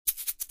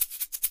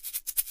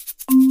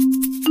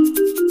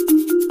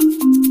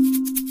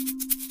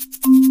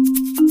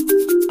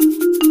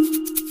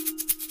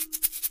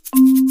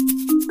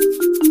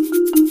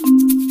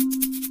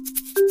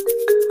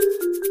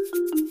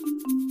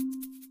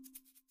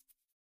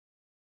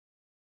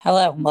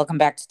Hello, and welcome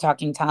back to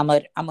Talking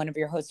Talmud. I'm one of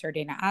your hosts,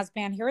 Dana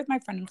Osban, here with my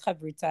friend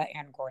Chavruta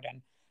Ann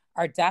Gordon.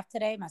 Our daf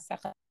today,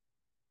 Masechet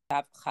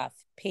Daf Chaf,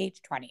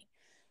 page 20.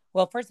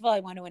 Well, first of all,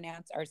 I want to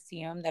announce our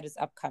Siyum that is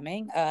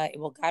upcoming. It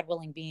will, God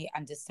willing, be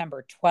on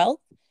December 12th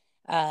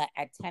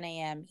at 10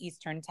 a.m.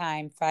 Eastern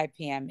Time, 5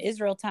 p.m.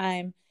 Israel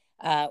time.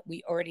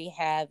 We already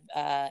have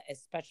a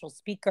special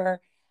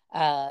speaker,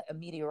 a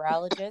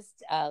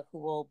meteorologist, who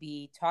will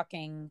be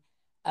talking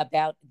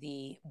about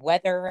the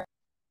weather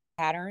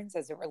patterns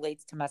as it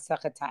relates to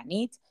Masachet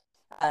Ta'anit.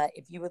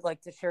 If you would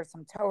like to share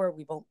some Torah,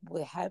 we'll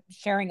have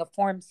sharing a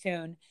form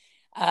soon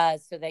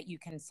so that you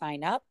can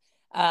sign up.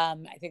 I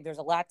think there's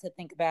a lot to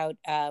think about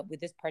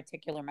with this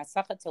particular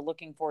Masachet, so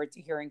looking forward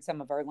to hearing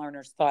some of our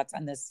learners' thoughts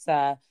on this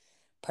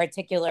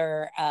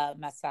particular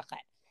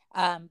Masachet.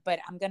 But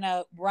I'm going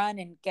to run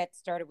and get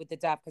started with the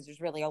daf because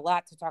there's really a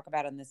lot to talk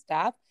about on this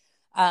daf.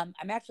 I'm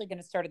actually going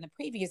to start in the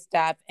previous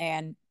daf,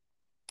 and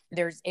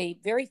there's a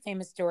very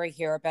famous story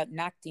here about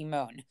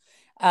Nakdimon.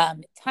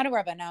 Tanu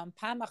Rabbanan,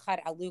 Pam Achad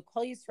Alu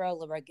Kol Yisrael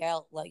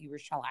L'Regel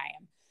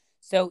LaYerushalayim.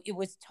 So it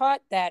was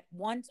taught that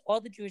once all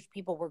the Jewish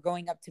people were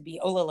going up to be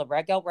Ola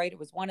L'Regel, right? It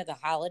was one of the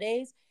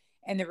holidays,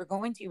 and they were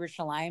going to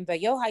Yerushalayim,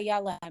 V'yo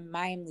haya lahem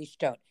mayim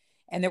lishtot,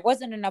 and there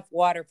wasn't enough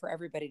water for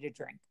everybody to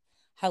drink.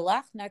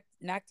 Halach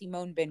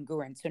Nakdimon ben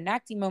Gurin. So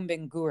Nakdimon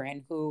ben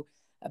Gurin, who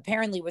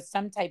apparently was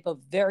some type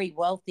of very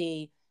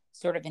wealthy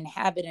sort of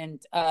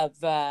inhabitant of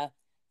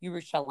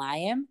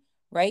Yerushalayim,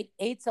 right?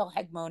 Eitzel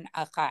Hegmon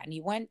Acha, and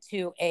he went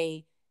to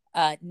a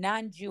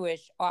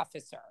non-Jewish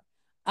officer.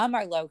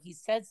 Amar lo, he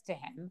says to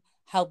him,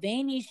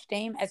 Halveni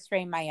shtem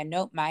esrei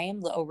mayanot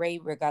mayim leorei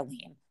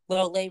regalim.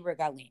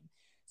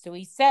 So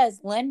he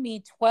says, lend me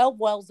 12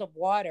 wells of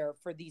water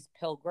for these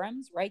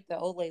pilgrims, right? The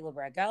ole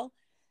leregel.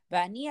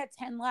 V'ani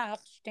aten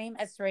lach shtem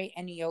esrei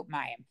eniyot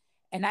mayim,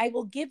 and I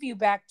will give you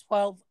back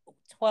 12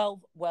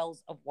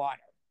 wells of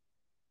water.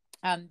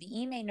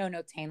 The no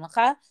notain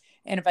lacha,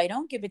 and if I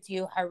don't give it to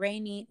you,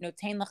 hareini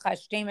notain lacha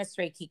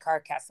shtemasrei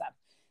kikar kesef,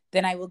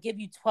 then I will give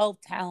you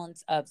 12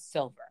 talents of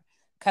silver.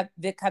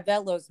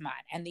 V'kavel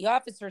man, and the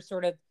officer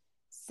sort of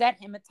set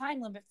him a time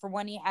limit for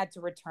when he had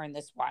to return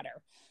this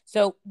water.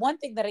 So one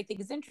thing that I think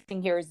is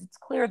interesting here is it's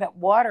clear that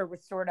water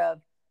was sort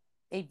of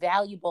a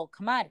valuable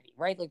commodity,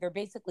 right? Like they're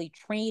basically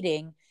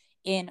trading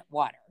in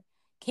water.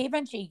 So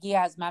when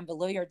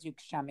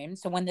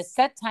the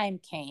set time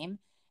came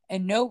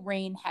and no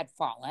rain had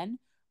fallen,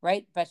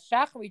 right?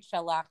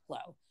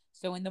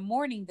 So in the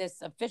morning,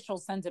 this official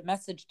sends a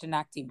message to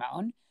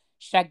Nakdimon,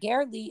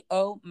 Shager li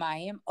o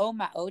mayim o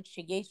ma'ot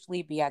sheyesh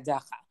li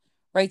biyadacha.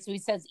 Right? So he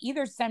says,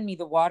 either send me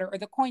the water or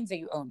the coins that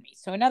you owe me.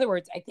 So in other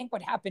words, I think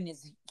what happened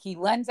is he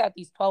lends out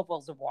these 12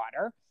 wells of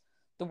water.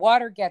 The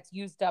water gets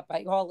used up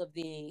by all of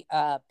the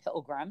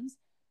pilgrims.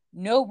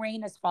 No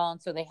rain has fallen,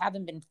 so they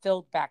haven't been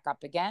filled back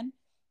up again.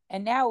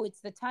 And now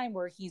it's the time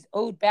where he's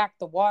owed back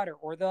the water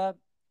or the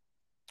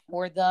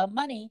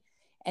money.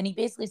 And he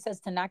basically says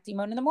to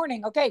Nakdimon in the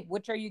morning, okay,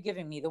 which are you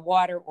giving me, the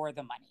water or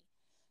the money?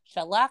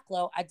 Shalach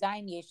lo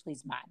adayin yesh li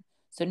zman.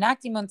 So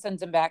Nakdimon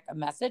sends him back a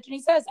message, and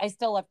he says, I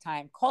still have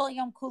time. Kol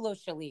yom kulo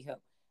shalihu.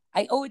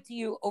 I owe it to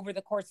you over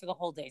the course of the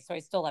whole day, so I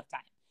still have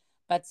time.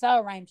 But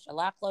sa'araim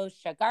shalach lo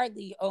shagar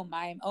li o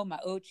mayim o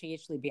ma'ot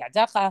sheyesh li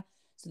bi'adacha.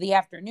 So the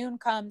afternoon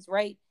comes,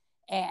 right?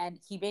 And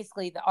he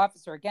basically, the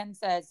officer again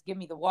says, give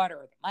me the water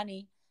or the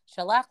money.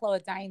 Shalach lo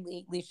adayin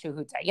li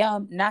shuhut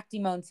hayom.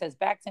 Nakdimon says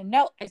back to him,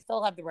 no, I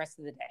still have the rest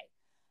of the day.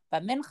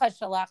 But mincha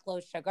shalach lo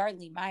shagar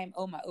li mayim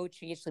o ma'ot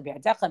sheyesh li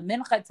bi'adacha.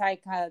 Mincha tai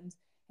comes,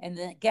 and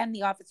then again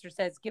the officer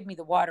says, give me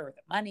the water or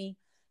the money.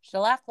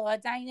 Shalach lo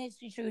adayin li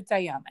shuhut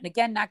hayom. And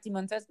again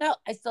Nakdimon says, no,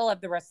 I still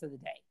have the rest of the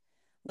day.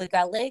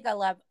 L'galei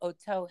galav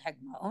oto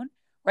hegmon.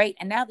 Right,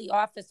 and now the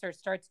officer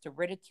starts to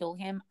ridicule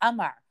him.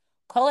 Amar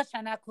kol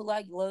hashana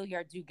kula lo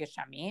yardu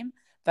geshamim.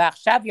 And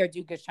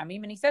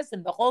he says to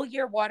him, the whole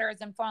year water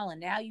hasn't fallen.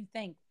 Now you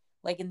think,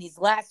 like in these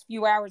last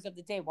few hours of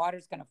the day,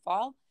 water's going to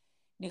fall?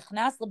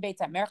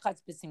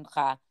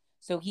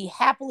 So he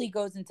happily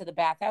goes into the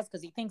bathhouse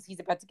because he thinks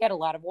he's about to get a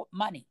lot of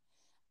money.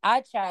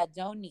 Right?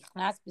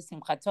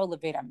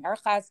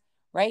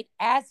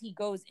 As he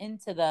goes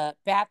into the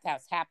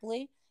bathhouse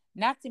happily,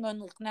 and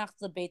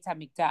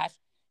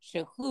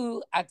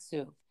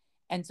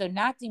so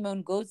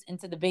Nakdimon goes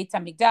into the Beit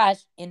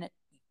HaMikdash in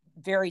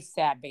very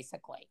sad,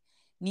 basically.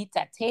 He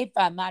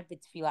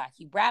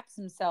wraps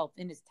himself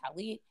in his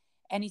talit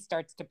and he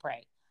starts to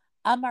pray.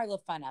 Amar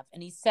lefanav,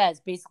 and he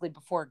says basically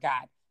before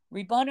God,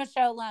 Ribono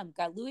Shalom,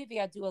 galui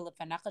v'yadua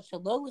lefanacha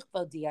shelo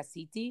lichvodi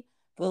asiti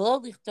v'lo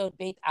lichtod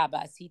beit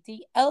abba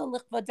asiti elo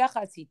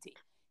lichvodecha asiti.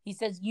 He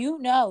says, you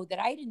know that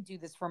I didn't do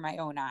this for my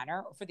own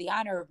honor or for the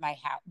honor of my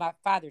house, my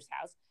father's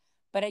house,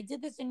 but I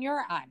did this in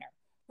your honor,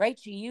 right?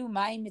 So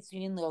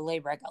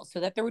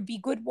that there would be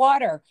good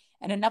water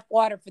and enough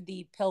water for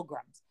the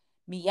pilgrims.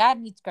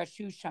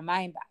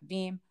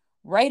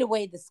 Right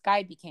away, the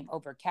sky became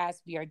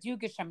overcast.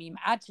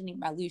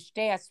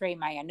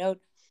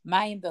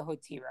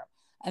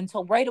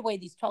 Until right away,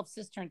 these 12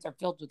 cisterns are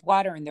filled with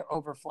water and they're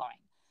overflowing.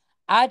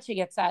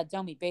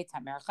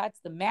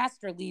 The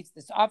master leaves,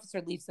 this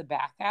officer leaves the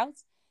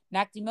bathhouse.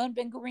 Nakdimon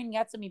ben Gurin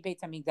yatzami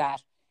beit hamikdash,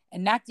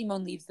 and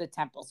Nakdimon leaves the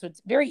temple. So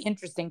it's very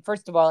interesting.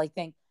 First of all, I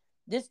think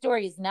this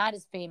story is not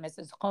as famous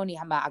as Choni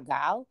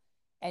HaMa'agal,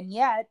 and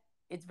yet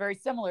it's very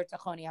similar to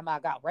Choni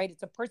HaMa'agal, right?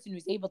 It's a person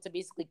who's able to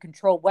basically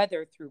control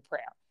weather through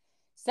prayer.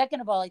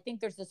 Second of all, I think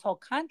there's this whole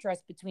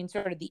contrast between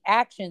sort of the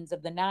actions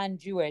of the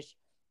non-Jewish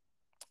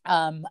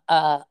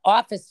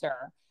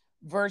officer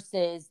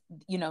versus,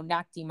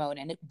 Nakdimon.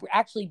 And it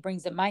actually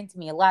brings in mind to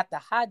me a lot the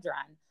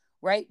Hadran,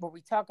 right? Where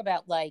we talk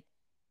about like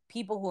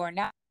people who are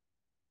not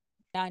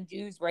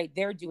non-Jews, right?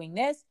 They're doing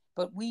this,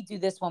 but we do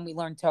this when we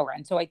learn Torah.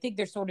 And so I think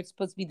there's sort of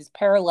supposed to be this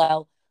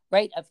parallel,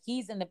 right? Of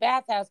he's in the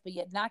bathhouse, but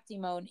yet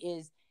Nakdimon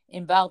is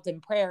involved in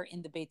prayer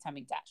in the Beit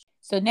HaMikdash.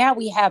 So now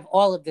we have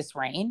all of this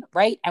rain,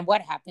 right? And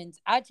what happens?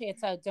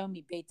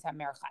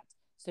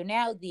 So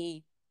now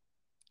the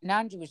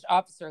non-Jewish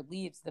officer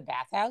leaves the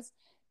bathhouse.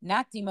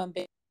 Nakdimon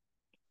Beit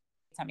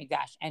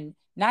HaMikdash, and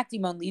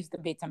Nakdimon leaves the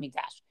Beit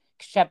HaMikdash.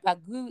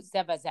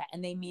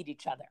 And they meet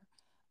each other.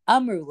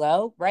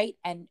 Amrulo, right?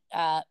 And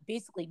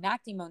basically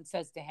Nakdimon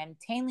says to him,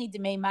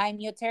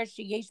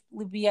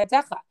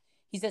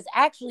 he says,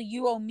 actually,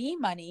 you owe me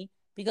money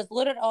because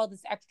look at all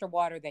this extra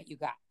water that you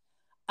got.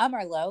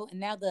 Amarlo, and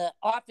now the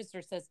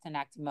officer says to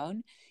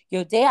Nakdimon,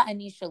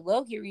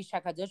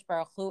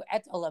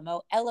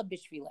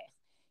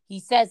 he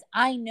says,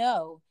 I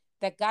know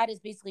that God has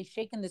basically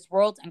shaken this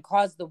world and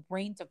caused the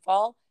rain to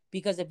fall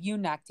because of you,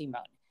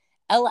 Nakdimon.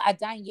 But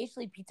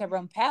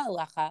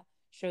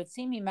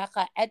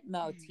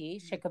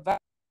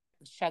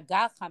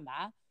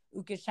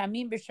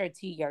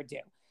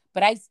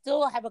I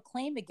still have a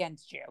claim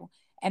against you,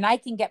 and I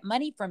can get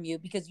money from you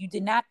because you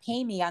did not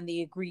pay me on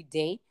the agreed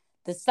date.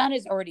 The sun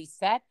is already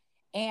set,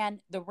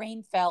 and the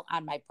rain fell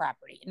on my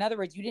property. In other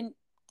words, you didn't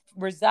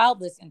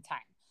resolve this in time.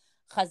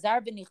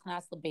 Chazar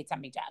v'nichnas lebeit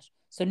hamikdash.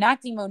 So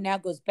Nakdimon now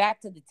goes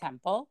back to the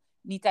temple.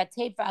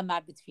 Nitatei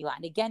v'amad b'tfilah.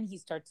 And again, he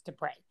starts to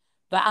pray.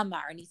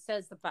 V'amar, and he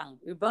says the following: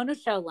 Ribono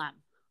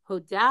shalom,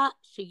 hoda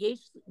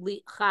sheyesh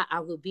licha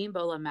arubim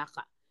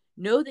b'olamecha.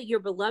 Know that your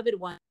beloved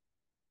one.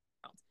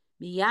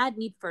 Miyad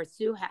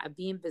nitfarsu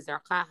ha'avim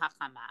b'zarcha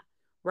hachama.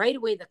 Right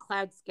away, the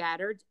cloud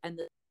scattered,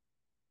 and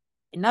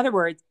in other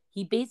words,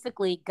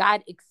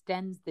 God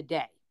extends the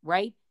day,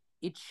 right?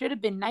 It should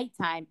have been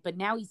nighttime, but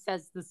now he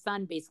says the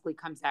sun basically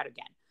comes out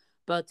again.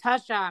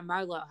 Tasha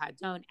Amarlo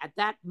Hadon, at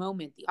that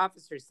moment, the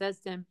officer says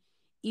to him,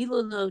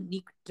 Ilolo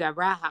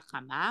nikdara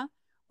hachama,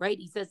 right?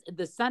 He says,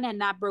 the sun had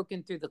not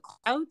broken through the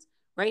clouds,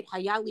 right?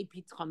 Hayali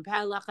pitchom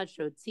pa'alacha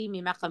shotzi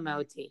mimecha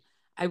meoti.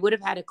 I would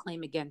have had a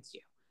claim against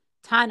you.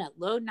 Tana,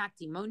 lo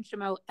Nakdimon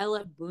shemo,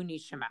 ela buni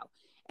shemo.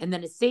 And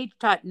then a sage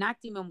taught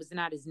Nakdimon was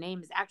not his name.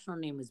 His actual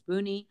name was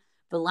Buni.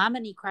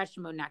 V'lamani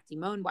krashimo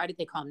Nakdimon. Why did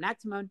they call him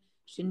Nakdimon?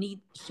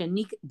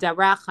 Shanik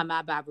dara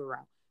chama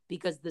bavaro.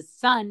 Because the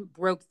sun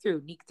broke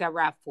through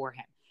Nikdara for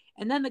him.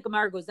 And then the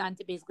Gemara goes on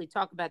to basically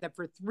talk about that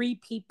for three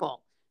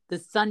people, the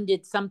sun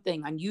did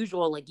something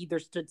unusual, like either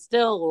stood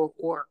still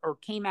or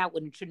came out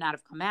when it should not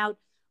have come out,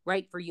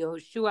 right? For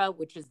Yehoshua,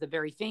 which is the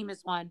very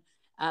famous one,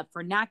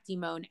 for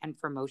Nakdimon, and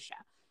for Moshe.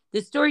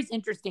 This story is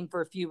interesting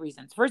for a few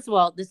reasons. First of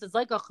all, this is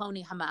like a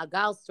Choni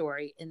HaMa'agal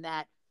story in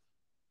that,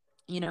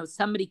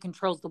 somebody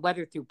controls the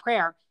weather through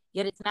prayer,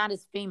 yet it's not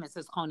as famous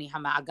as Choni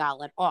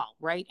HaMa'agal at all,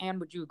 right? And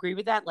would you agree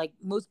with that? Like,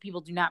 most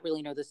people do not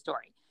really know the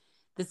story.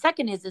 The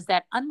second is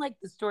that unlike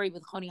the story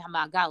with Choni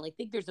HaMa'agal, I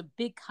think there's a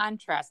big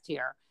contrast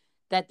here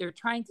that they're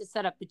trying to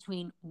set up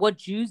between what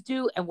Jews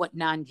do and what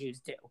non-Jews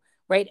do,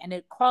 right? And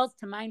it calls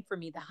to mind for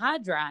me the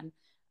Hadran,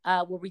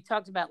 where we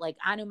talked about like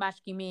Anu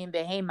Mashkimim,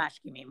 Behe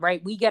Mashkimim,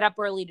 right? We get up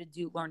early to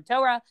learn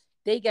Torah.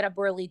 They get up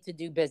early to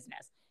do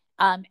business.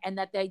 And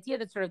that the idea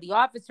that sort of the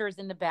officer is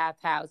in the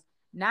bathhouse,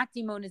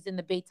 Nakdimon is in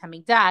the Beit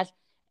HaMikdash,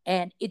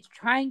 and it's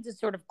trying to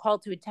sort of call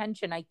to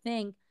attention, I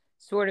think,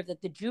 sort of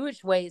that the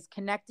Jewish way is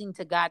connecting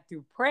to God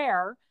through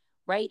prayer,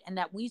 right? And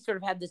that we sort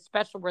of have this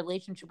special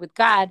relationship with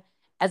God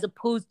as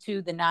opposed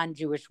to the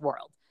non-Jewish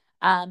world.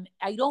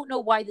 I don't know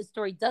why the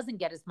story doesn't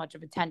get as much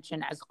of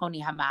attention as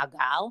Choni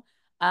HaMa'agal,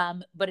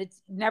 but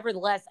it's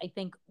nevertheless, I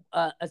think,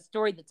 a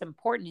story that's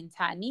important in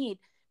Ta'anit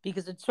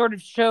because it sort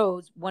of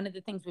shows one of the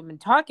things we've been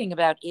talking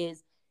about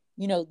is,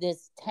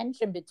 this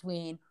tension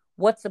between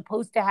what's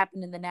supposed to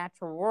happen in the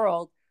natural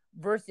world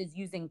versus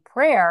using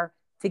prayer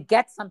to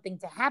get something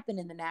to happen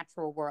in the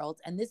natural world.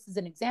 And this is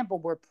an example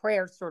where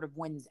prayer sort of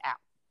wins out.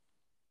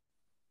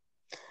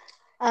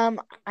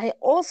 I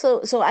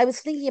was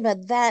thinking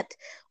about that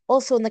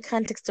also in the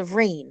context of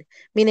rain,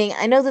 meaning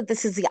I know that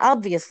this is the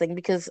obvious thing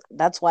because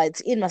that's why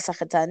it's in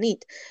Masachet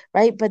Ta'anit,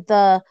 right? But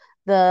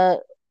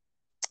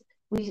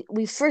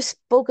we first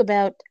spoke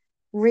about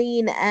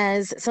rain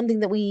as something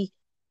that we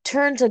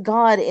turn to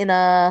God in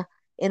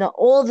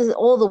all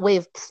the way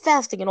of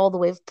fasting and all the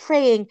way of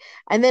praying,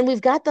 and then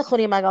we've got the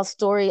Choni HaMa'agal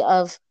story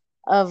of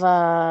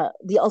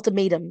the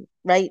ultimatum,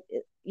 right?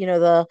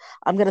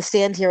 I'm going to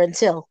stand here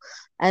until,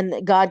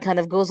 and God kind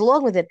of goes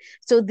along with it.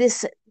 So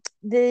this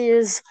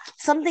there's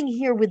something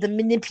here with the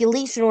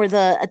manipulation or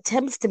the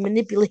attempts to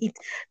manipulate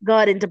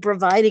God into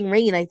providing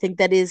rain. I think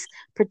that is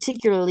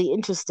particularly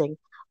interesting.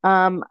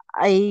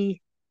 I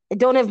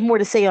don't have more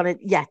to say on it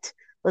yet.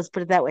 Let's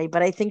put it that way.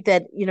 But I think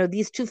that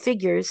these two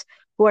figures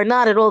who are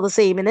not at all the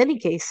same in any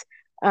case.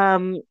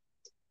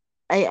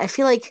 I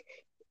feel like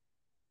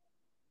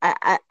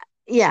I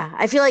yeah,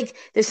 I feel like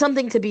there's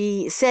something to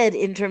be said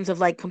in terms of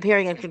like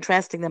comparing and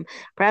contrasting them.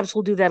 Perhaps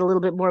we'll do that a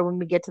little bit more when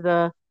we get to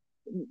the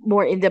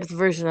more in-depth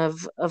version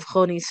of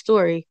Choni's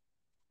story.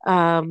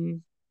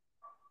 Um,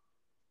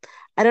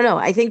 I don't know.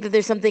 I think that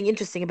there's something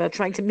interesting about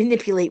trying to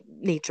manipulate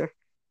nature.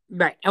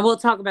 Right. And we'll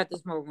talk about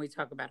this more when we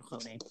talk about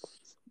Choni.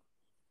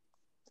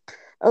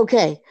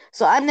 Okay,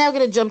 so I'm now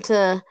going to jump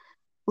to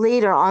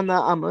later on the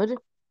Amud.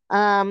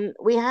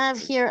 We have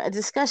here a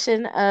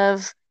discussion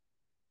of,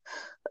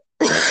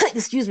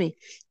 excuse me.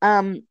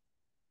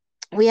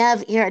 We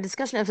have here a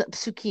discussion of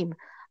psukim,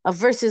 of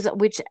verses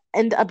which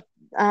end up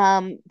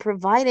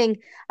providing,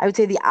 I would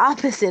say, the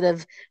opposite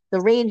of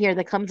the rain here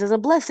that comes as a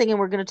blessing, and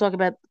we're going to talk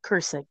about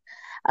cursing.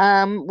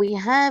 We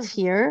have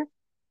here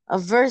a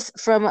verse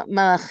from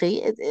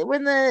Malachi.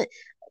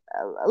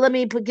 Let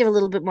me give a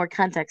little bit more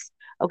context.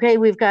 Okay,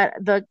 we've got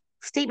the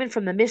statement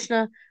from the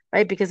Mishnah,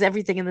 right? Because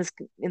everything in this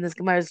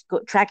Gemara is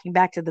tracking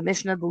back to the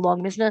Mishnah, the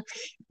long Mishnah.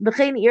 If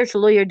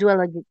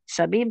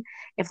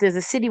there's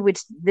a city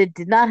which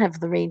did not have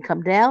the rain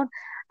come down,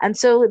 and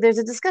so there's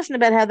a discussion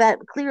about how that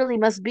clearly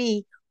must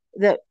be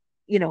that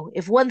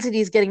if one city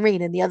is getting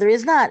rain and the other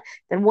is not,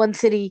 then one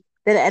city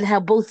and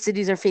how both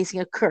cities are facing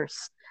a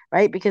curse,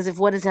 right? Because if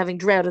one is having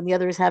drought and the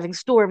other is having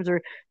storms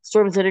or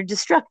storms that are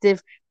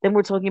destructive, then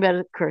we're talking about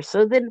a curse.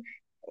 So then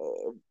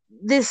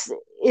this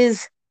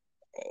is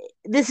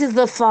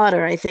the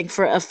fodder, I think,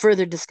 for a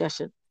further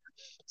discussion.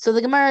 So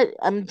the Gemara,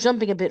 I'm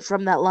jumping a bit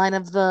from that line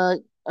of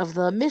the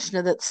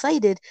Mishnah that's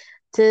cited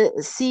to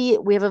see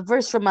we have a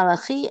verse from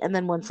Malachi and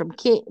then one from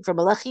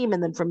Malachim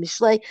and then from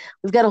Mishlei.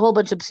 We've got a whole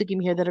bunch of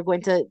psukim here that are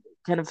going to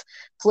kind of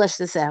flesh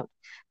this out.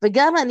 So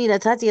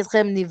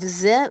the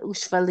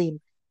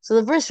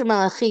verse from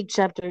Malachi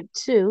chapter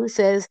 2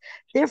 says,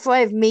 "Therefore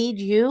I've made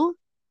you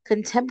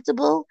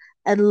contemptible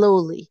and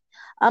lowly."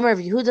 Amar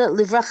Yehuda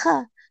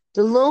livracha,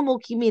 the lo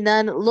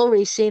mokiminan lo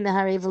reishe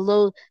nahare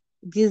v'lo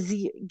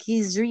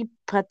gizri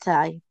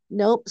patai.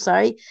 Nope,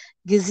 sorry.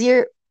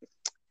 Gizir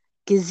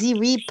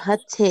Giziri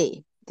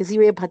Pate.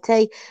 Giziri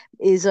Pate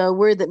is a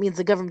word that means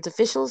the government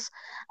officials.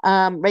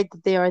 Right,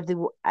 that they are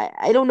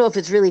I don't know if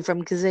it's really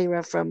from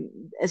Gezerah, from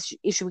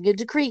issuing a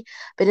decree,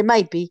 but it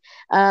might be.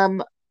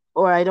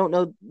 Or I don't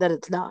know that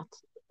it's not.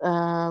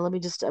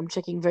 I'm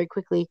checking very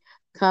quickly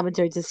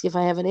commentary to see if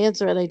I have an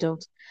answer, and I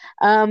don't.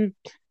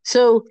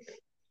 So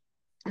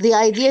the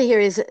idea here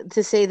is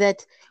to say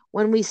that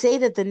when we say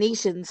that the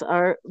nations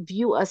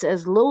view us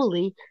as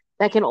lowly,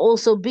 that can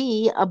also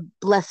be a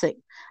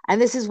blessing. And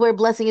this is where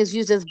blessing is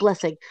used as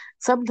blessing.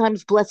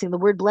 Sometimes blessing, the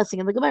word blessing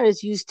in the Gemara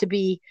is used to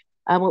be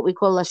what we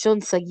call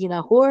lashon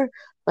sagina hor,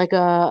 like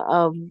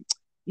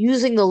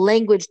using the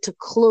language to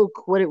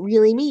cloak what it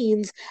really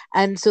means.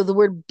 And so the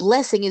word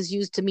blessing is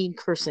used to mean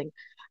cursing.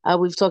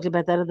 We've talked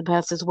about that in the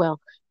past as well.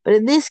 But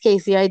in this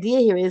case, the idea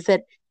here is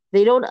that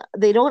they don't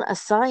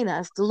assign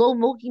us the low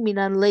moki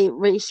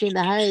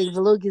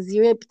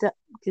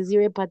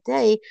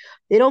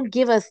they don't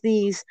give us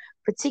these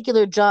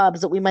particular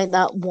jobs that we might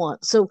not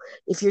want. So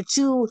if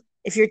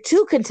you're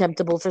too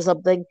contemptible for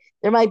something,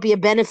 there might be a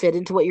benefit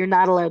into what you're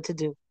not allowed to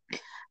do.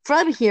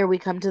 From here we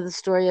come to the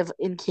story of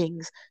in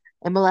Kings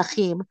and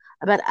Malachim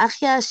about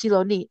Achia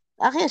Shilonit.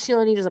 Achia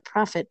Shilonit is a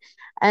prophet,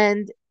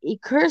 and she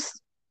cursed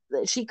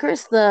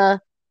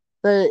the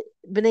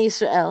Bnei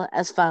Israel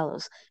as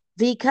follows.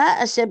 Vika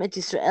Hashem et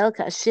Yisrael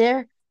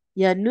ka'asher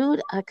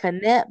yanud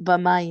hakaneh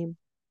b'mayim.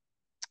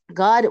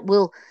 God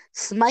will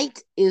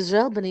smite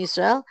Israel, Bnei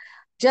Israel,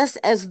 just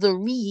as the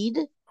reed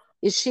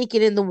is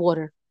shaken in the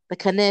water. The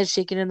kaneh is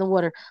shaken in the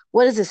water.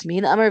 What does this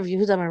mean? Amar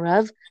Yehuda Amar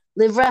Rav,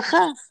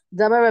 livracha,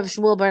 damar Rav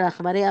Shmuel bar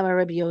Nachmani, Amar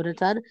Rabbi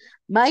Yonatan,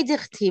 mai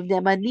dichtiv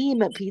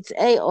ne'manim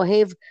pitzei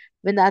ohev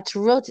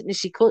v'natrot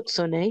nishikot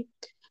sonei.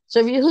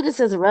 So Yehuda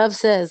says, Rav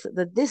says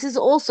that this is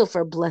also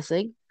for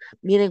blessing,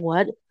 meaning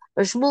what?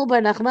 Rav Shmuel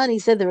bar Nachmani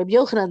said that Rabbi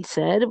Yochanan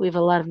said, we have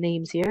a lot of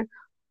names here.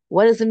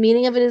 What is the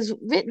meaning of it is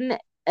written,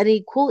 and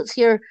he quotes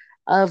here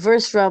a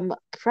verse from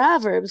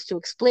Proverbs to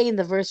explain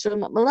the verse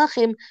from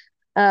Malachim.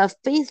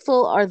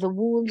 Faithful are the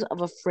wounds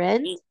of a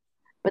friend,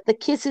 but the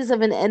kisses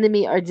of an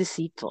enemy are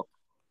deceitful.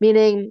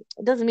 Meaning,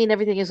 it doesn't mean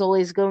everything is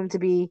always going to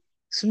be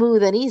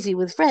smooth and easy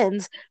with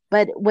friends,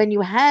 but when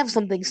you have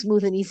something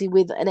smooth and easy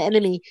with an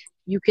enemy,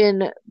 you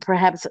can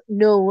perhaps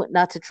know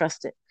not to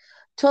trust it.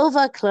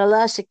 Tova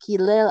klala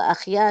shekilel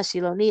achia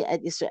shiloni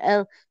et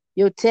Yisrael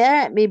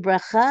yoter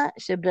mibracha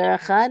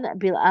sheberachan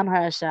bil'am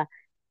harasha.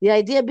 The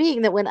idea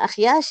being that when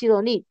Achia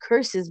Shilonit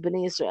curses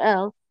Bnei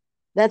Israel,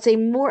 that's a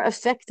more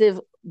effective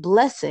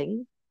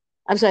blessing.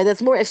 I'm sorry,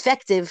 that's more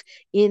effective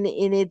in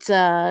its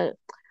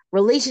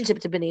relationship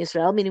to Bnei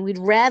Israel, meaning we'd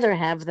rather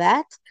have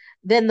that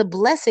than the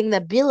blessing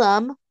that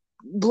Bilam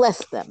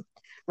blessed them.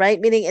 right?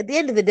 Meaning, at the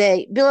end of the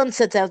day, Bilam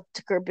sets out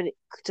to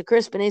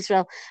curse Bnei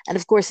Israel, and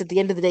of course, at the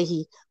end of the day,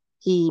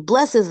 he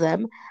blesses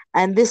them.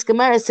 And this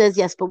Gemara says,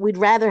 yes, but we'd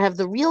rather have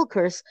the real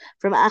curse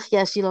from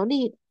Achya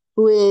Shilonit,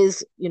 who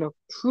is,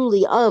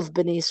 truly of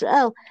Bnei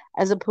Israel,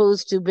 as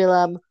opposed to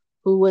Bilam,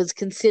 who was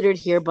considered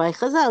here by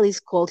Chazal. He's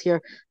called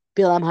here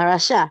Bilam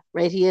Harasha,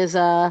 right? He is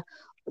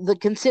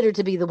considered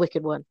to be the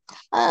wicked one.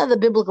 The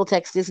biblical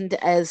text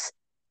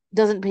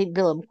doesn't paint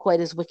Bilam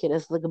quite as wicked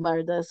as the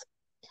Gemara does.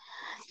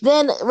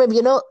 Then Rabbi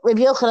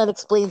Yochanan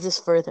explains this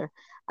further.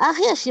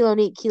 Achya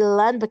Shilonit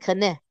kilan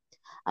b'kaneh.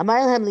 Amar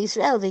lahem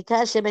liYisrael v'yikah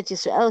Hashem et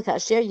Yisrael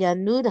ka'asher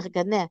yanud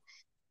hakaneh.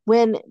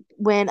 When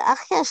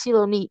Achya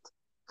Shilonit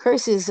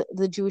curses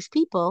the Jewish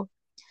people,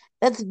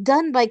 that's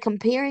done by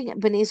comparing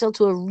Bnei Israel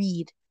to a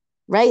reed,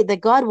 right?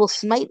 That God will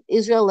smite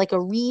Israel like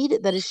a reed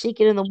that is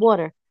shaken in the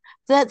water.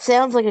 So that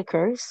sounds like a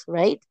curse,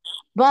 right?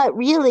 But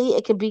really,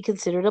 it can be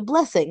considered a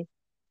blessing.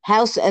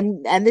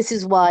 And this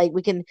is why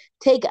we can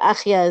take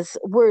Achya's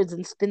words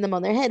and spin them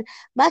on their head.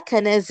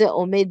 Makaneze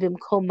omed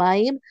bimkom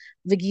mayim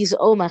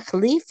v'giz'o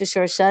machlif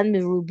v'sharshan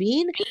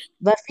mirubin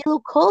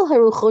v'afilu kol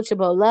haruchot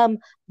shebaolam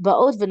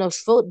ba'ot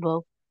v'noshvot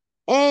bo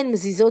en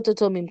mzizot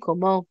oto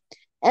mimkomo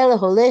el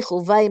holech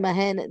uvay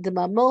mahen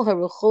demamo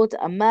haruchot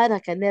amad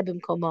hakaneh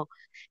bimkomo.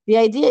 The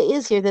idea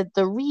is here that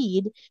the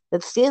reed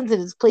that stands in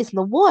its place in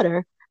the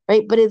water,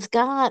 right? But it's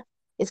got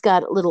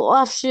little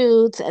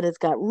offshoots and it's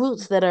got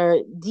roots that are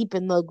deep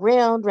in the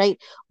ground, right?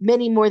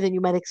 Many more than you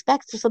might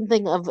expect for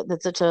something of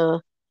that's such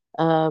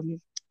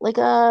like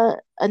a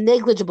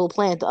negligible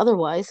plant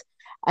otherwise.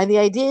 And the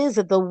idea is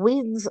that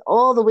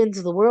all the winds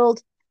of the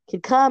world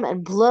can come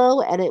and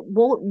blow and it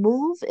won't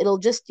move. It'll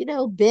just,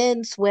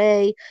 bend,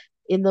 sway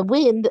in the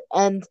wind,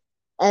 and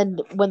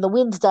when the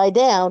winds die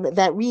down,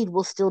 that reed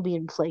will still be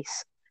in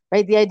place.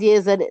 Right? The idea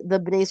is that the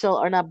Bnei Israel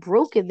are not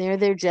broken there,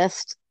 they're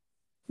just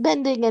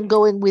bending and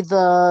going with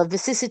the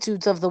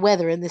vicissitudes of the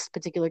weather in this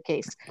particular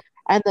case.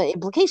 And the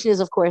implication is,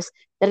 of course,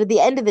 that at the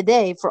end of the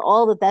day, for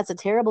all that that's a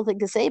terrible thing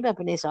to say about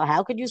Bnei Israel,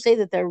 how could you say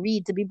that they're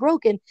reed to be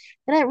broken?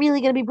 They're not really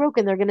going to be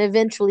broken. They're going to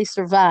eventually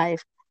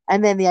survive.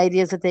 And then the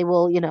idea is that they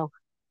will,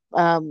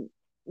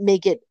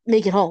 make it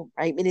home,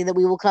 right? Meaning that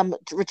we will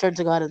return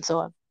to God and so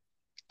on.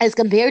 As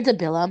compared to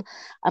Bilam,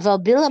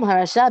 aval Bilam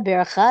harasha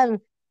beracham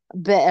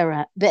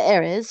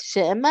be'erez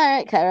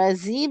she'emar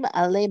karazim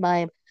alei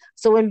mayim.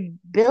 So when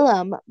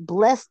Bilam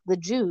blessed the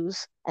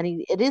Jews, and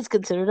it is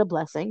considered a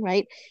blessing,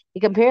 right?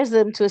 He compares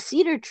them to a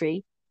cedar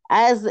tree,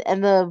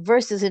 and the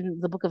verses in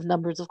the book of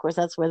Numbers, of course,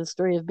 that's where the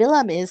story of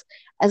Bilam is,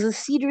 as the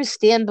cedars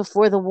stand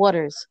before the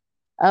waters,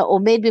 or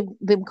made in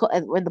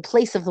the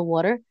place of the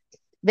water.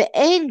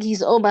 Ve'ein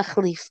giz'o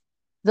machlif.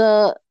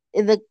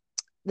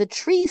 The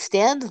tree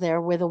stands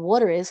there where the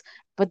water is,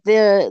 but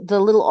the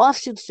little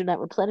offshoots do not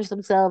replenish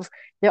themselves.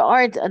 There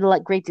aren't a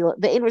great deal.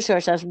 There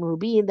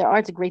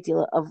aren't a great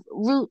deal of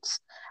roots.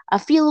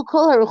 Afilu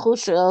kol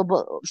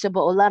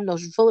sheba'olam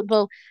noshvot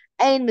bo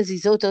ein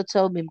mezizot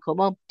oto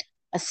mimkomo.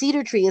 A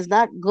cedar tree is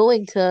not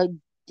going to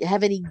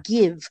have any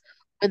give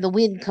when the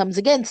wind comes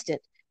against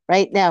it.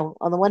 Right now,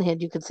 on the one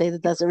hand, you could say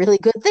that that's a really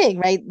good thing,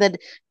 right? That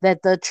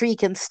the tree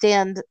can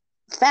stand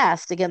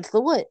fast against the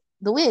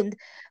wind.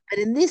 But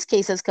in this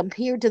case, as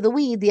compared to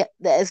the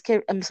as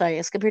compared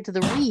to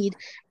the reed,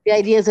 the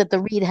idea is that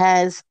the reed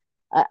has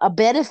a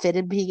benefit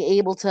in being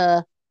able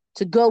to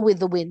go with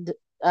the wind,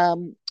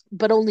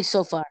 but only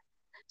so far.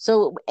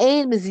 So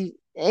ein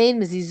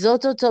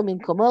mezizot oto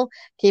mimkomo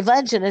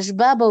kevan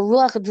shenashba bo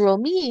ruach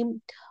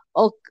dromim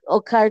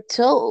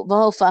okarto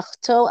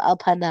v'hofachto al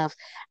panav.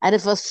 And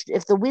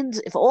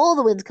if all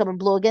the winds come and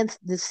blow against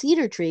the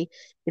cedar tree,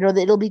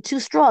 it'll be too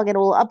strong and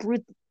it'll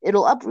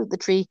uproot the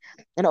tree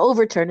and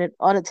overturn it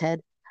on its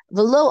head.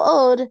 V'lo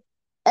od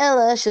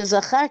ela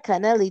shezachar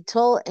kaneh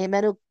litol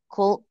emenu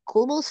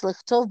kulmus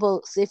lechtov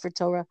bo sefer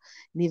Torah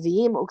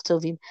niviim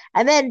uktovim.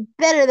 And then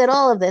better than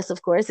all of this,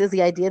 of course, is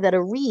the idea that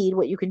a reed,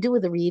 what you can do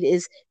with a reed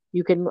is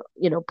you can,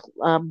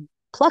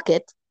 pluck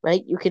it,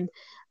 right? You can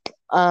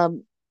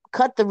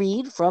cut the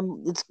reed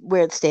from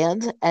where it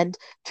stands and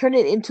turn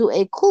it into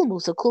a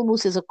kulmus. A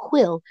kulmus is a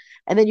quill.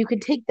 And then you can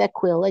take that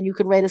quill and you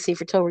can write a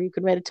Sefer Torah. You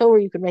can write a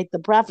Torah, you can write the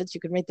prophets,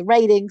 you can write the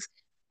writings,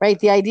 right?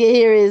 The idea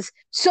here is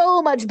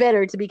so much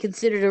better to be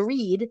considered a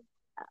reed,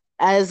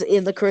 as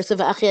in the curse of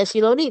Achya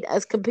Shilonit,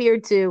 as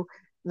compared to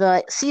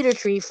the cedar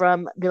tree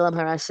from Bilam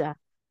Harasha.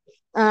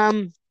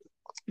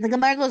 The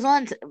Gemara goes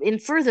on in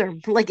further,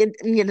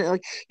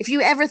 if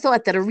you ever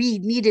thought that a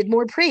reed needed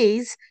more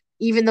praise,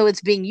 even though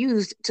it's being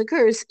used to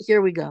curse,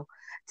 here we go.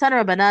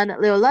 Tana Rabbanan,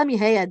 leolam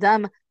yehei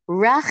adam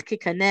rach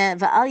kekaneh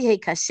va'al yehei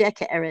kasheh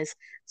ke'erez.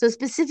 So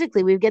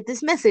specifically, we get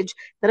this message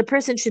that a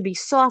person should be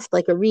soft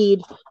like a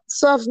reed.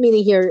 Soft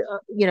meaning here,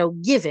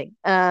 giving,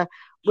 where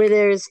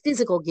there's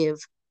physical give,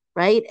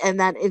 right? And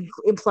that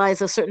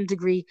implies a certain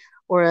degree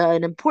or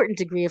an important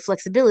degree of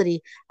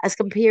flexibility as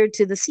compared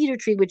to the cedar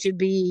tree, which would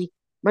be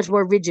much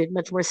more rigid,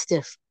 much more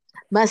stiff.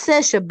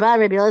 Maseh Shabbat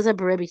Rabbi Elazar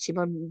Rabbi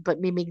Shimon,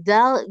 but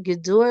Migdal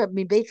Gedur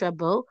Beit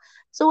Rabo.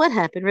 So what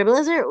happened? Rabbi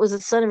Elazar was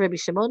the son of Rabbi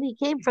Shimon. He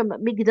came from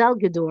Migdal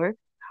Gedur,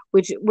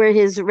 which where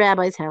his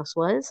rabbi's house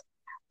was.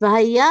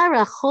 V'haya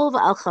rachov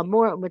al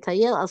chamor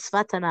u'metayel al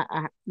sfat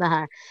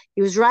nahar.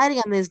 He was riding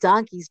on his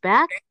donkey's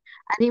back,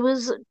 and he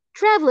was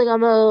traveling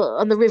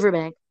on the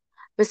riverbank.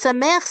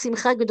 V'sameach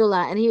simcha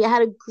gedola, and he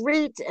had a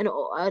great and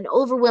an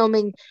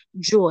overwhelming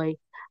joy.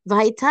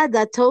 V'haita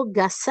dato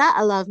gasa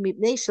alav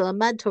mipnei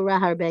shelamad Torah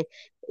harbe.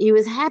 He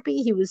was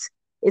happy. He was.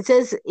 It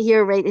says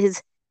here, right?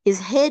 His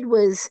head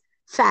was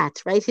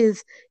fat, right?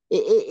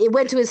 It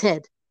went to his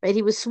head, right?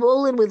 He was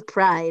swollen with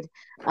pride,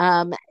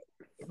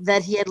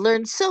 that he had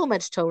learned so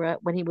much Torah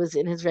when he was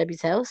in his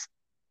Rebbe's house.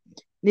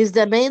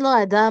 Nizdamein lo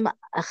adam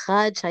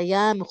achad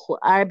shaya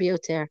mechuar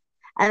bioter.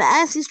 And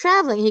as he's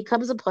traveling, he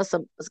comes across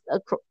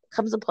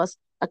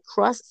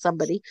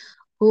somebody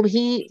whom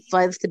he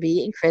finds to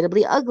be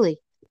incredibly ugly.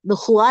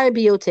 Mechuar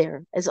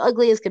bioter, as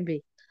ugly as can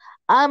be.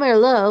 Amar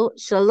lo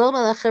shalom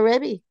alecha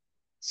Rebbe.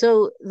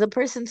 So the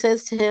person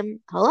says to him,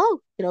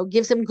 hello,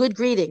 gives him good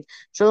greeting.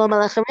 Shalom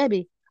alecha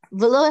Rebbe.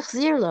 V'lo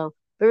echzir lo.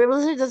 But Rebbe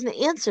Eliezer doesn't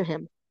answer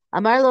him.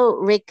 Amar lo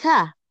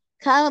reka,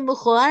 kama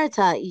mechuar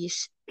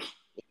ish.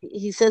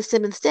 He says to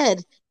him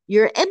instead,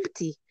 you're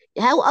empty.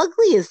 How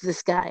ugly is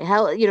this guy?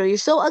 You're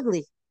so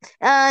ugly.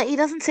 He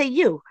doesn't say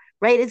you,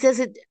 right? It says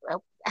it.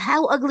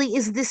 How ugly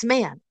is this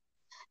man?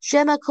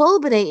 Shema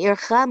kol b'nei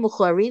ircha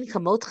mucharin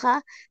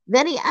kamotcha.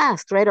 Then he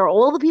asked, right, are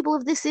all the people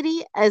of this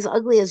city as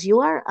ugly as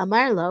you are?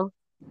 Amar lo.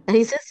 And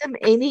he says to him,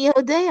 Eini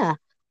yodea.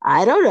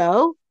 I don't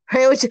know.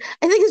 Right, which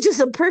I think is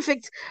just a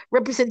perfect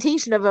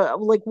representation of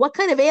like what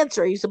kind of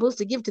answer are you supposed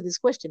to give to this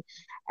question?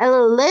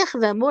 And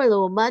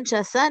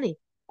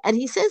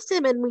he says to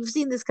him, and we've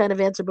seen this kind of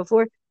answer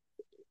before.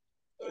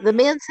 The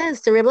man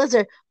says to Rebbe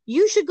Eliezer,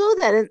 you should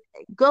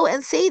go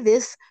and say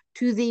this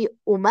to the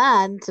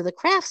Uman, to the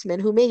craftsman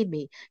who made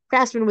me,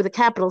 craftsman with a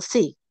capital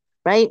C,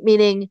 right?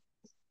 Meaning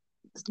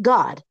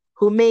God,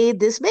 who made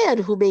this man,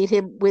 who made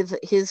him with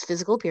his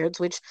physical appearance,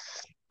 which,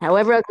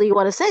 however ugly you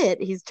want to say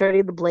it, he's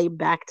turning the blame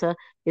back to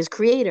his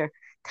creator.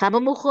 How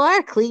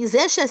ugly is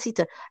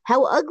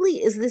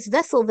this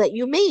vessel that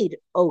you made,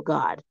 O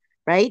God,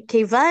 right?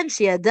 So then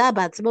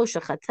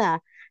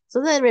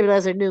Rebbe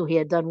Eliezer knew he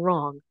had done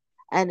wrong.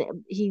 And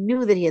he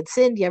knew that he had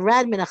sinned.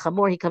 Yarad min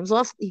hachamor. He comes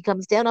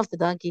down off the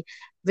donkey.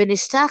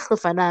 V'nishtach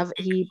lefanav.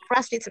 He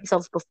prostrates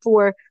himself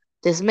before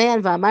this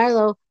man.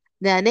 V'amarlo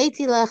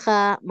ne'aneti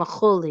lacha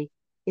macholi.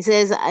 He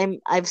says,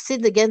 I've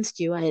sinned against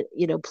you.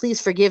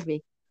 Please forgive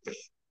me.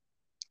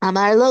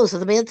 Amar lo. So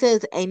the man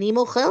says, Eini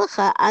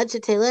mochelecha ad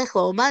shetelech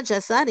lo'omad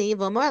shasani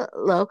v'amar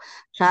lo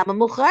kama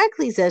muchar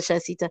kli zeh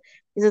shasita.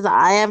 He says,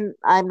 I'm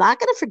not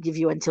going to forgive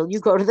you until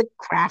you go to the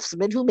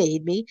craftsman who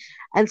made me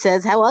and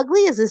says, how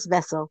ugly is this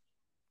vessel?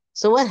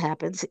 So what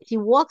happens? He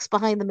walks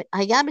behind the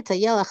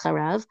Hayamitayel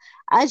Acharav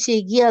as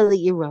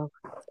Iro.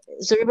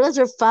 So Rebbe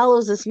Eliezer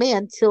follows this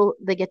man till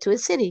they get to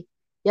his city.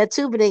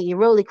 Yatsu b'nei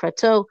Iro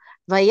likrato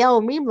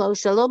v'yaomrim lo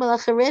shalom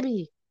alecha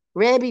Rebbe.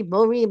 Rebbe,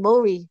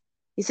 Mori.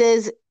 He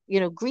says,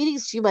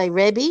 greetings to you, my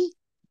Rebbe,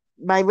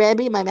 my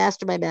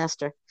master, my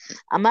master.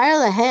 Amar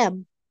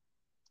lahem.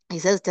 He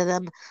says to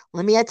them,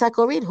 Lemi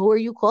atakorin, who are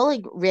you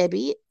calling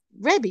Rebbe?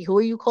 Rebbe, who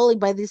are you calling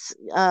by this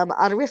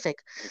honorific?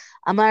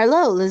 Amar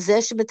lo,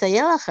 lezesh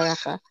b'tayel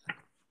acharacha.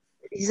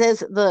 He says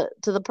to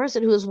the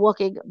person who is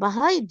walking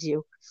behind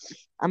you.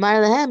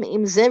 Amar lahem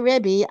im ze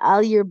Rebbe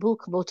al yirbu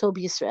k'moto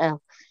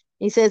b'Yisrael.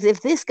 He says, if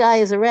this guy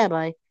is a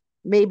rabbi,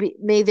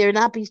 may there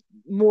not be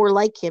more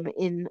like him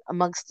in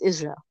amongst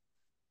Israel.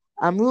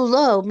 Amru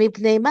lo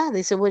mipnei ma.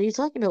 They said, what are you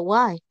talking about?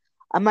 Why?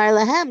 Amar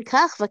lahem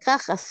kach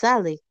v'kach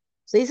asali.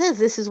 So he says,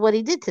 this is what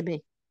he did to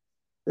me.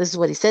 This is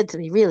what he said to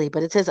me, really,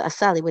 but it says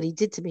asali, what he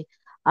did to me.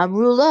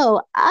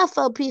 Amrulo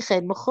afal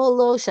pichen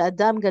mecholo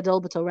shadam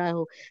gadol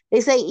b'torahu. They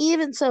say,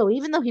 even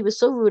though he was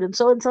so rude and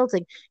so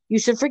insulting, you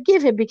should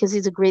forgive him because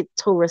he's a great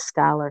Torah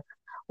scholar,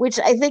 which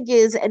I think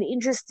is an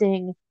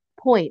interesting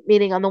point.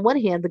 Meaning, on the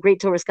one hand, the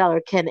great Torah scholar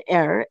can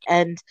err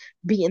and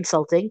be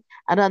insulting,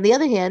 and on the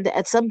other hand,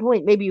 at some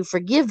point, maybe you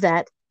forgive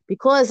that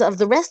because of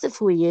the rest of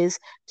who he is,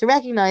 to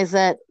recognize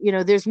that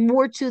there's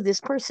more to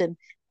this person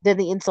than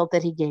the insult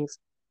that he gave.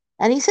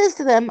 And he says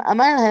to them,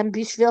 Amar lahem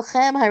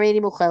bishvilchem hareini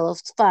muchelo.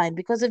 It's fine.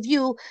 Because of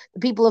you, the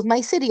people of my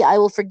city, I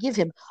will forgive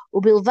him.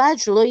 Ubilvad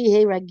shelo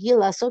yehei ragil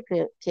lasot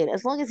kein.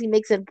 As long as he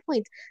makes it a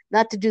point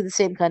not to do the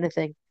same kind of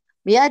thing.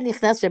 Miyad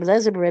nichnas Rebbe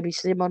Eliezer b'Rebbe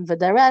Shimon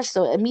v'darash.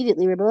 So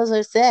immediately Rebbe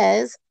Eliezer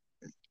says,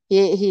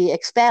 he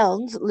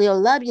expounds,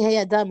 Leolab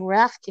yehei adam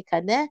rach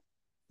kekaneh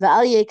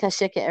v'al yehei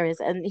kashe ke'erez.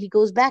 And he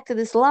goes back to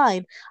this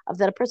line of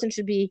that a person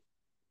should be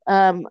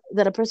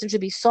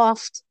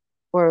soft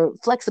or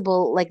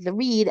flexible like the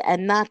reed,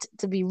 and not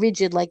to be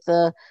rigid like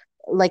the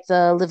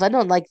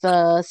Lebanon, like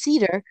the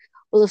cedar.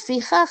 And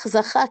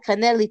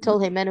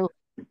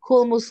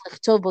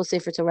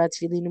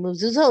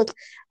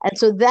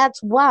so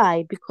that's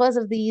why, because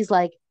of these,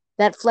 like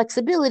that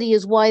flexibility,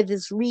 is why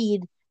this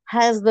reed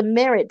has the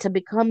merit to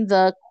become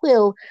the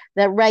quill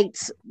that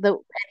writes the.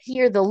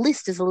 Here the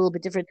list is a little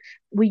bit different.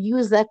 We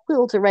use that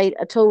quill to write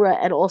a Torah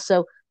and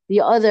also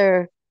the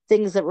other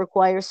things that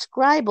require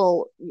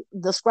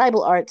the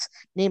scribal arts,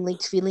 namely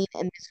tefillin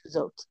and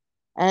mezuzot,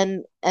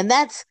 and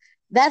that's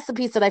that's the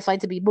piece that I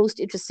find to be most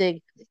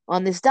interesting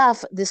on this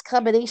daf. This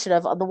combination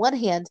of, on the one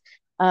hand,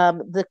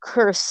 the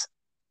curse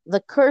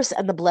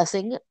and the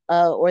blessing,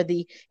 or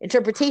the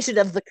interpretation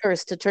of the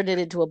curse to turn it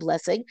into a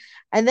blessing,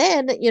 and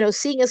then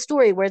seeing a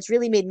story where it's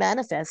really made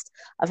manifest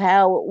of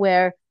how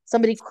where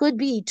somebody could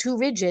be too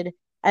rigid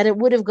and it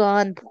would have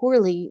gone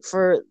poorly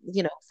for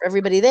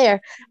everybody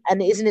there.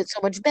 And isn't it so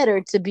much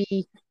better to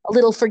be a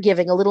little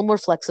forgiving, a little more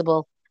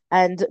flexible,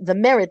 and the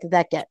merit that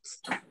that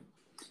gets?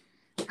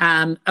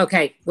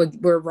 Okay,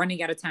 we're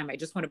running out of time. I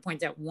just want to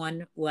point out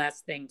one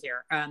last thing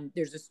here.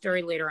 There's a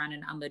story later on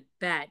in Amud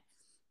Bet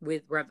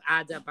with Rav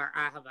Ada Bar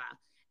Ahava,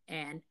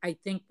 and I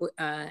think,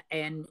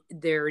 and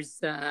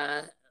there's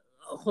a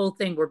whole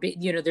thing where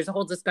there's a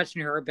whole discussion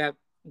here about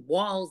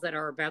walls that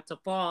are about to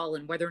fall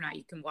and whether or not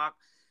you can walk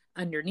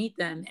underneath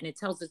them. And it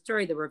tells the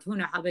story that Rav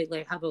Huna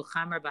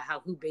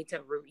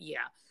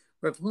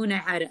Rav Huna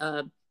had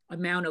a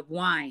amount of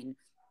wine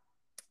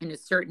in a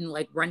certain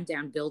like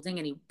rundown building,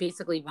 and he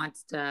basically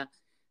wants to,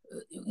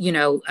 he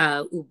wants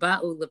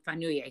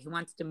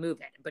to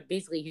move it, but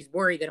basically he's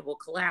worried that it will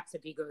collapse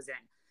if he goes in.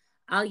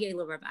 So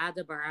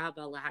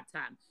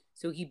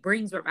he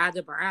brings Rav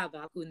Ada Bar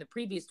Ahava, who in the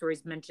previous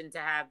stories mentioned to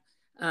have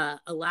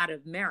a lot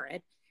of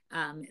merit,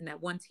 and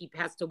that once he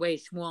passed away,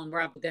 Shmuel and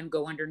Rav would then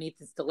go underneath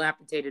this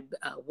dilapidated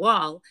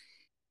wall,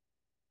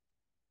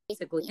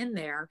 basically in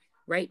there,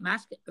 right?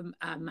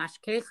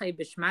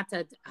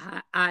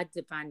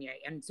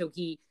 And so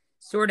he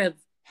sort of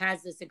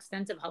has this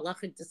extensive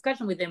halachic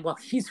discussion with him while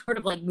he's sort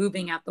of like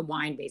moving out the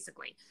wine,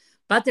 basically.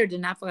 But they're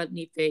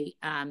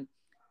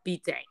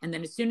bite. And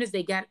then as soon as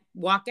they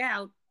walk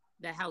out,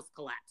 the house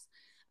collapsed.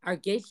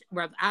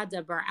 Rav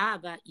Ada Bar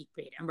Ahava,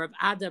 and Rav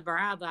Ada Bar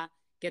Ahava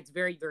gets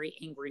very, very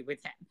angry with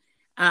him.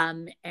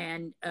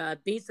 And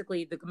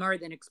basically the Gemara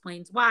then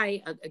explains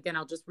why. Again,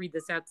 I'll just read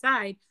this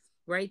outside,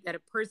 right? That a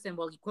person,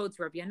 he quotes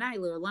Rav Yanai,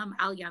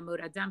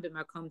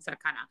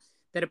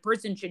 that a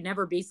person should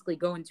never basically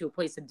go into a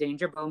place of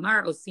danger, and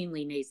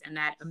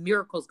that a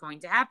miracle is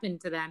going to happen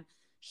to them,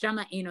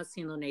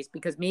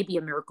 because maybe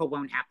a miracle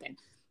won't happen.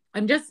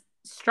 I'm just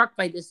struck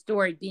by this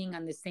story being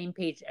on the same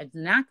page as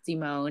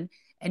Nakdimon,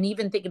 and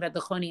even think about the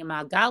Choni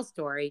Magal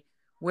story,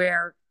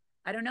 where,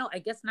 I don't know, I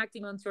guess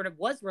Nakdimon sort of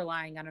was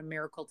relying on a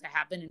miracle to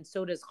happen, and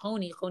so does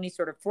Choni. Choni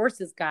sort of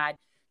forces God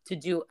to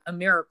do a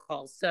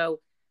miracle. So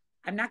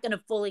I'm not going to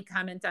fully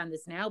comment on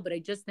this now, but I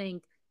just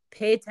think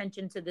pay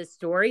attention to this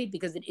story,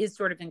 because it is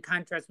sort of in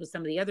contrast with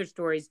some of the other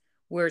stories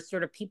where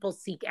sort of people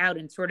seek out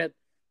and sort of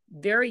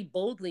very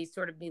boldly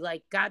sort of be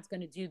like, God's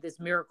going to do this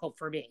miracle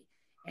for me.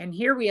 And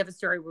here we have a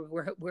story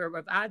where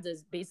Rav Ada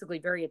is basically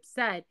very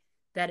upset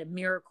that a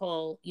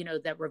miracle,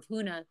 that Rav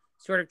Huna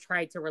sort of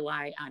tried to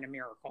rely on a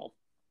miracle.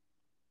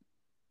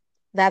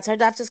 That's our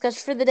daf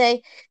discussion for the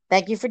day.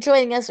 Thank you for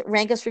joining us.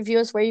 Rank us, review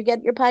us where you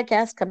get your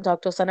podcast. Come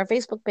talk to us on our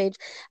Facebook page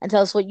and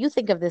tell us what you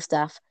think of this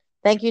stuff.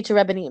 Thank you to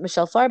Rabbanit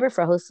Michelle Farber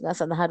for hosting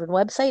us on the Hadran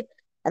website.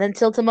 And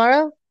until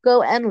tomorrow,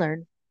 go and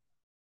learn.